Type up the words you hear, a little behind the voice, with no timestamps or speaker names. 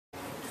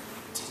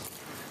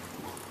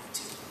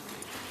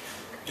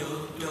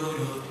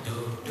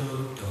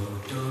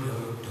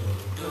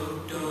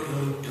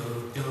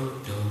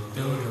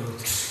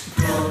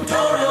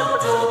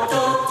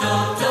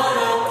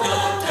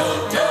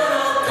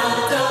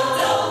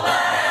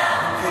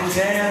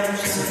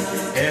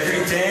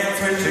Every dance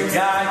with the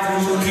guy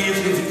who gives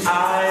you the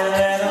eye,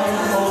 let him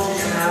hold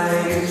you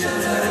tight.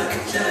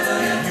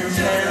 You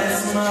can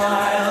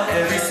smile,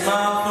 every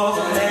smile for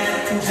the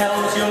man who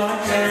held your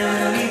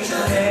hand beneath the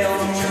pale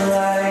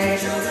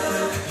moonlight.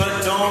 But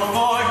don't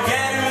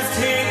forget who's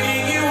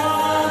taking you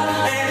home,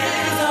 and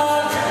it's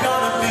all you're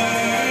gonna be.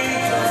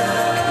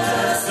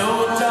 So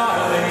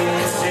darling,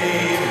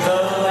 save the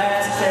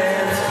last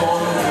dance for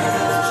me.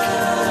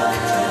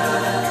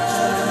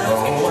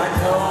 Oh, I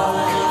know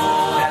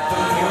that the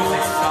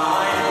music's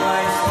fine,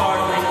 like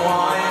sparkling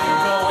wine.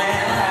 Go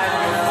and have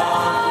your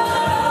fun,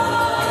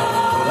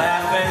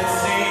 laugh and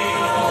sing.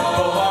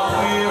 But while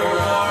we're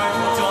apart,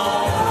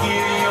 don't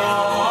give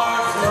your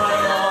heart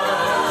running on.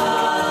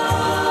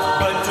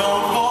 But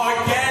don't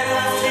forget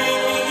who's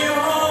taking you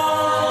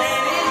home,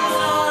 and it's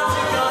all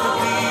you're gonna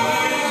be.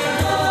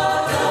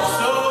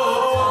 So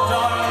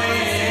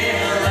darling, save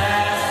the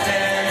last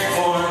dance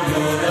for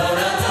me.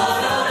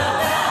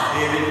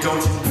 Baby,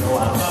 don't you know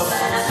I love you?